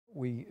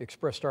we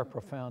expressed our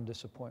profound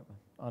disappointment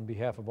on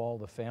behalf of all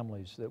the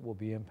families that will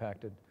be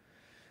impacted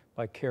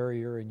by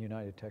Carrier and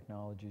United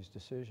Technologies'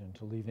 decision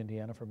to leave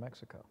Indiana for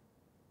Mexico.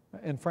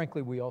 And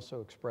frankly, we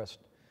also expressed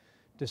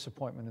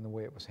disappointment in the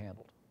way it was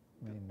handled.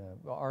 I mean,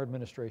 our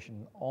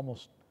administration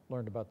almost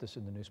learned about this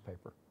in the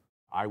newspaper.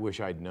 I wish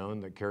I'd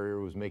known that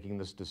Carrier was making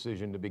this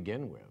decision to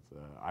begin with.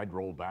 I'd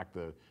roll back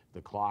the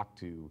clock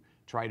to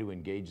try to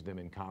engage them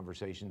in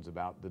conversations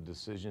about the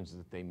decisions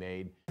that they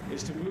made.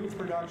 Is to move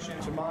production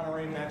to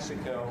Monterrey,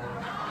 Mexico.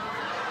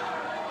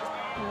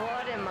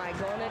 What am I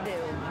gonna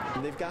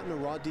do? They've gotten a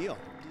raw deal.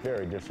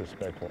 Very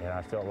disrespectful, and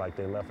I felt like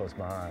they left us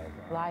behind.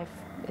 Life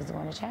is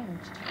going to change.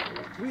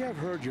 We have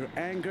heard your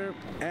anger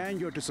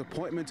and your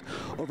disappointment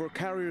over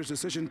Carrier's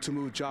decision to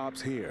move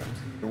jobs here.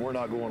 We're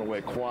not going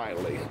away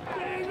quietly.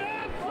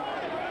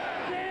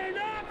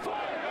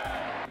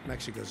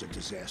 Mexico's a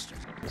disaster.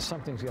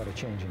 Something's got to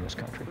change in this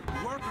country.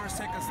 Workers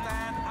take a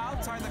stand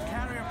outside the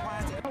Carrier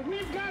plant.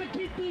 We've got to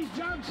keep these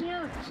jobs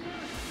here.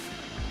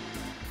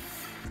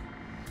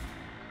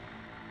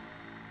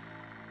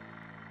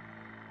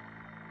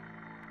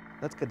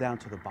 Let's get down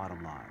to the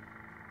bottom line.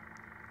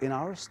 In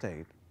our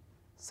state,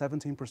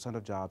 17%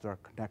 of jobs are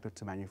connected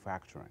to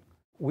manufacturing.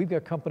 We've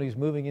got companies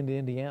moving into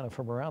Indiana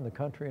from around the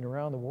country and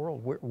around the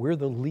world. We're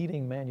the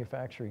leading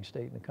manufacturing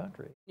state in the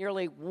country.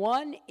 Nearly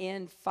 1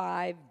 in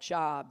 5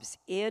 jobs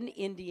in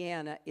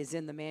Indiana is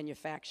in the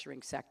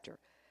manufacturing sector.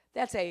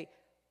 That's a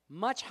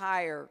much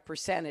higher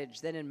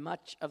percentage than in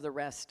much of the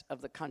rest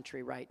of the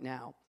country right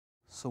now.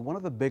 So one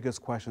of the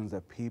biggest questions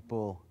that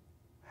people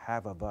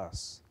have of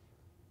us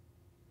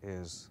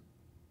is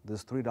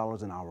this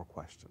 $3 an hour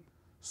question.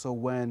 So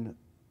when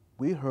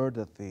we heard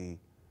that a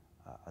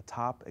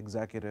top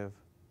executive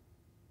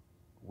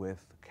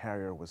with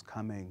Carrier was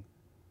coming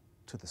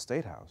to the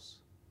State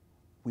House,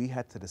 we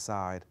had to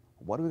decide,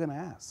 what are we going to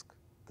ask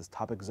this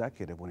top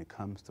executive when he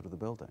comes through the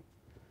building?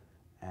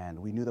 And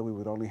we knew that we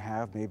would only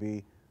have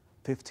maybe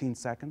 15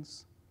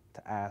 seconds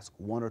to ask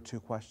 1 or 2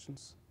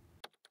 questions.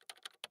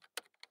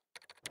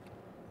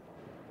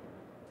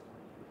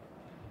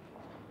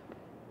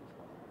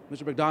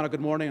 Mr. McDonough, good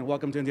morning and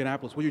welcome to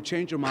Indianapolis. Will you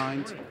change your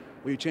mind?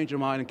 Will you change your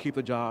mind and keep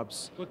the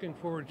jobs? Looking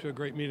forward to a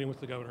great meeting with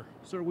the governor.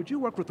 Sir, would you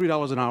work for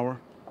 $3 an hour?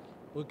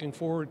 Looking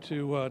forward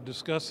to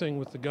discussing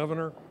with the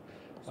governor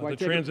the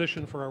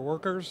transition for our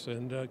workers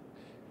and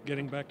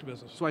getting back to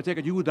business. So I take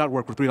it you would not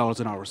work for $3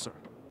 an hour, sir?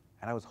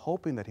 And I was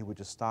hoping that he would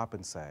just stop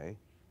and say,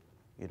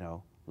 you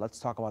know,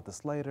 let's talk about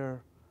this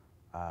later,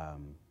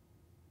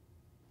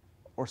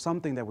 or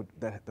something that would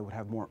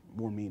have more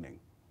meaning,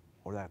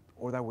 or that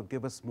would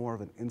give us more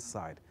of an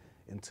insight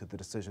into the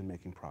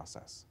decision-making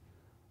process.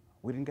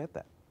 We didn't get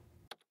that.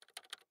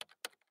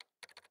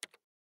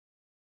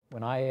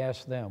 When I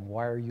asked them,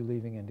 why are you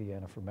leaving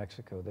Indiana for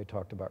Mexico, they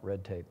talked about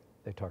red tape,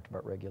 they talked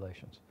about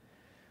regulations.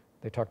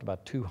 They talked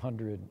about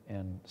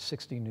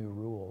 260 new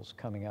rules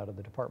coming out of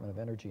the Department of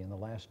Energy in the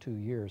last 2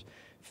 years.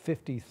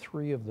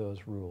 53 of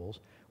those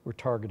rules were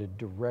targeted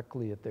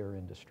directly at their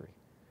industry.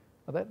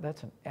 Now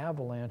that's an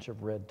avalanche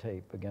of red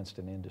tape against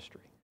an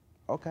industry.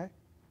 Okay,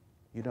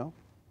 you know.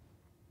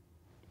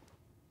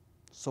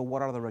 So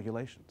what are the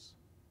regulations?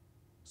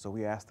 So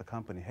we asked the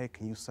company, hey,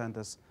 can you send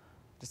us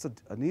just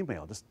an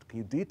email, can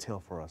you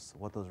detail for us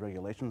what those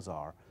regulations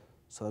are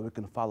so that we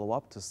can follow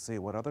up to see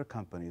what other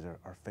companies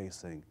are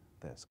facing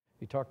this?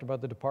 He talked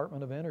about the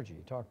Department of Energy,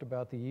 he talked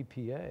about the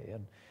EPA,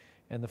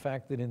 and the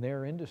fact that in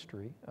their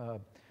industry,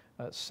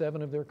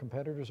 7 of their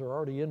competitors are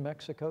already in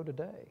Mexico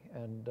today,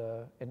 and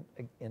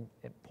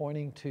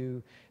pointing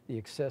to the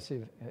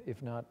excessive,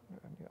 if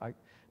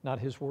not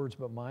his words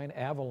but mine,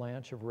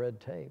 avalanche of red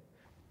tape.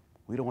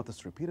 We don't want this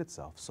to repeat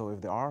itself. So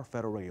if there are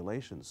federal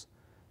regulations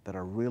that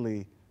are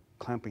really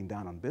clamping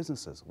down on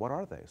businesses, what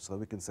are they? So that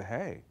we can say,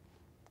 hey,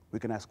 we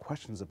can ask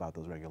questions about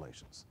those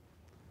regulations.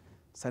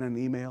 Send an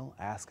email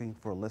asking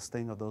for a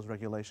listing of those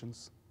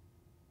regulations.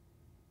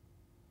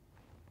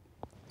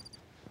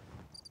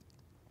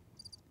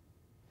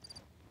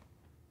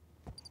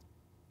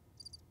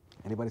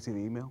 Anybody see the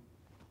email?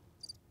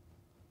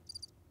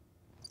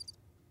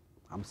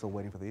 I'm still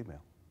waiting for the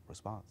email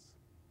response.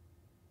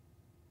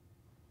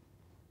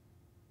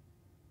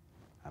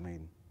 I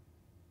mean,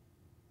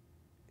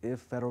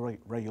 if federal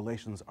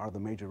regulations are the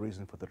major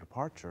reason for the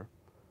departure,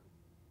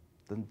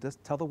 then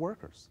just tell the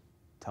workers.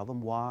 Tell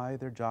them why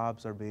their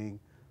jobs are being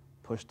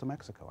pushed to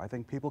Mexico. I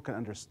think people can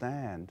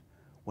understand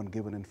when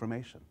given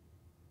information.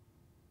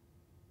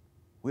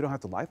 We don't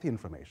have to like the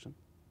information.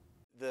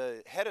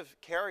 The head of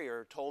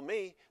Carrier told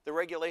me the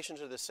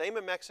regulations are the same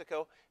in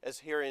Mexico as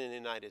here in the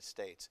United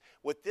States.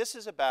 What this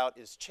is about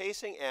is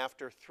chasing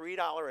after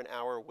 $3 an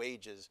hour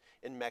wages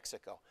in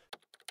Mexico.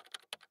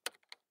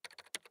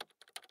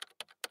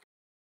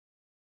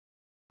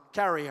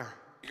 Carrier.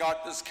 You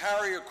got this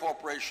Carrier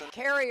Corporation.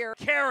 Carrier.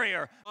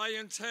 Carrier. I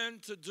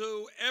intend to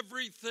do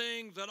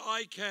everything that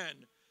I can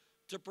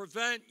to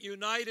prevent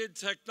United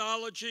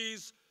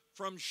Technologies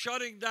from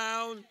shutting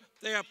down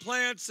their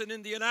plants in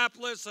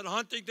Indianapolis and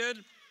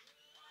Huntington.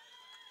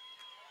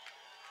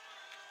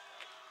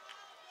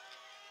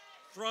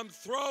 from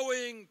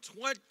throwing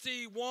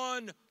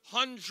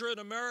 2,100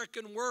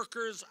 American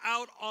workers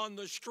out on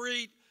the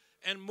street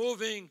and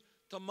moving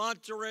to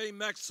Monterrey,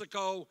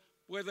 Mexico,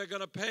 where they're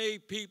going to pay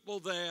people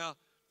there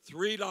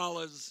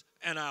 $3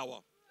 an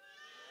hour.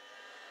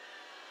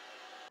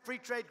 Free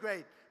trade,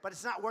 great, but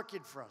it's not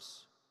working for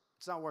us.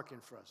 It's not working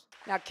for us.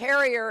 Now,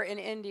 Carrier in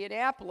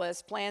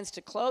Indianapolis plans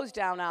to close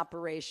down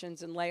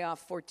operations and lay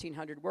off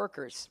 1,400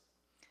 workers.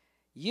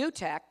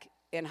 UTEC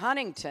in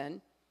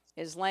Huntington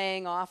is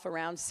laying off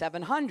around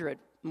 700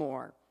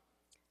 more.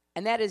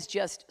 And that is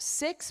just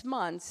 6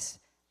 months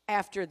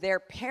after their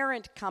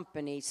parent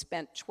company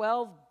spent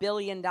 $12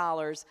 billion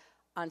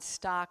on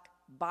stock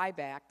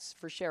buybacks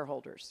for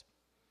shareholders.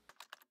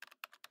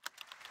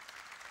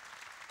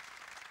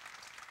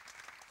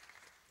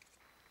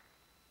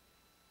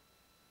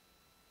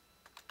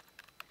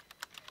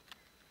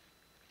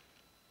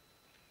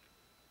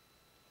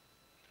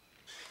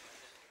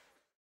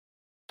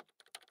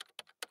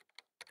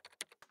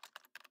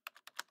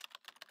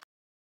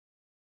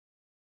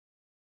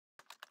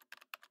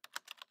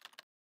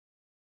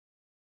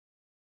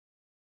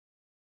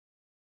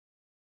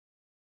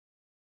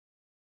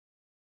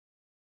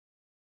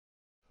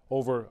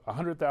 Over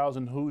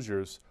 100,000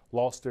 Hoosiers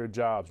lost their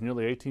jobs.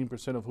 Nearly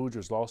 18% of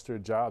Hoosiers lost their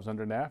jobs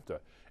under NAFTA.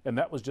 And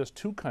that was just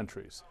 2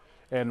 countries.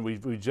 And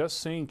we've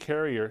just seen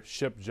Carrier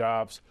ship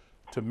jobs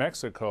to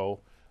Mexico.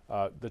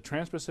 The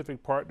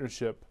Trans-Pacific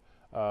Partnership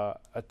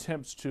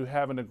attempts to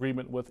have an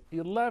agreement with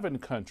 11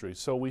 countries.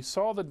 So we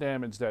saw the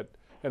damage that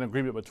an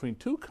agreement between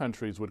 2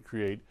 countries would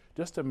create.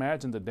 Just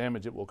imagine the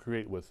damage it will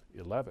create with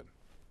 11.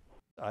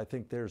 I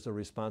think there's a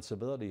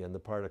responsibility on the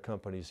part of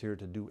companies here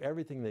to do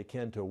everything they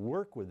can to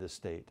work with the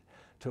state,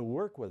 to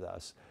work with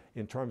us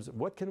in terms of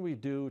what can we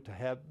do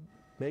to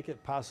make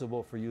it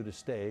possible for you to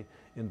stay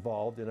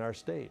involved in our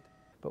state.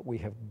 But we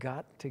have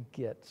got to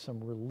get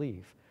some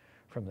relief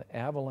from the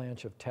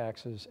avalanche of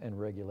taxes and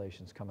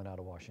regulations coming out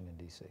of Washington,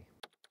 D.C.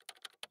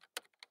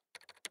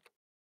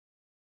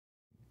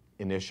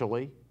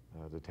 Initially,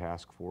 the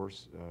task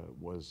force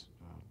was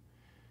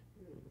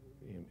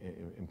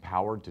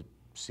empowered to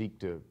seek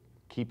to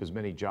keep as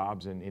many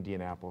jobs in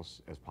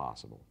Indianapolis as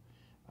possible.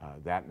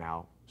 That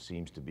now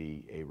seems to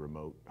be a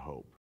remote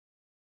hope.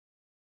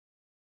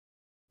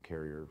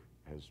 Carrier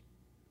has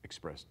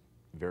expressed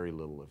very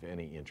little, if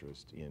any,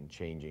 interest in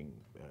changing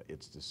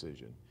its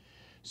decision.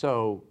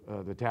 So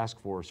the task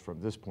force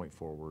from this point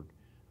forward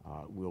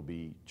will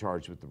be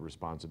charged with the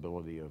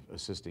responsibility of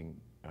assisting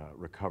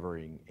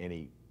recovering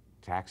any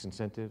tax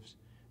incentives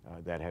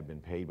that have been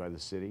paid by the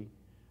city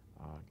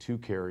to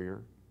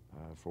Carrier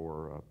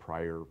for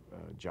prior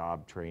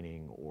job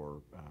training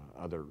or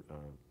other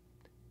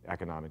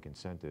economic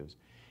incentives.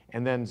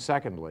 And then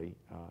secondly,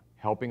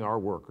 helping our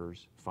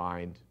workers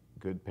find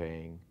good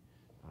paying,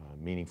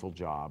 meaningful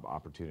job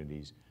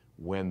opportunities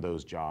when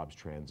those jobs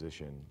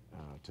transition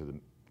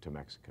to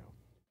Mexico.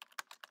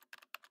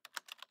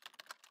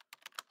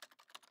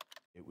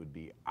 It would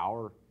be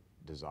our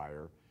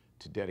desire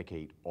to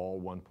dedicate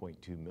all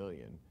 1.2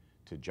 million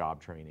to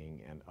job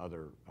training and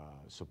other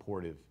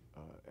supportive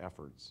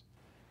efforts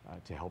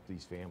to help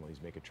these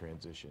families make a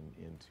transition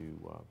into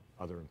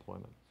other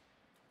employment.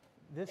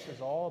 This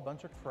is all a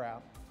bunch of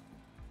crap.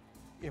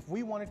 If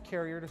we wanted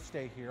Carrier to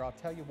stay here, I'll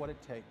tell you what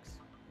it takes.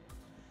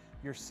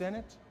 Your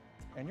Senate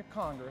and your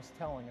Congress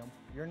telling them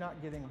you're not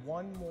getting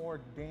one more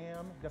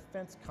damn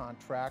defense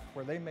contract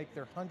where they make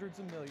their hundreds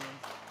of millions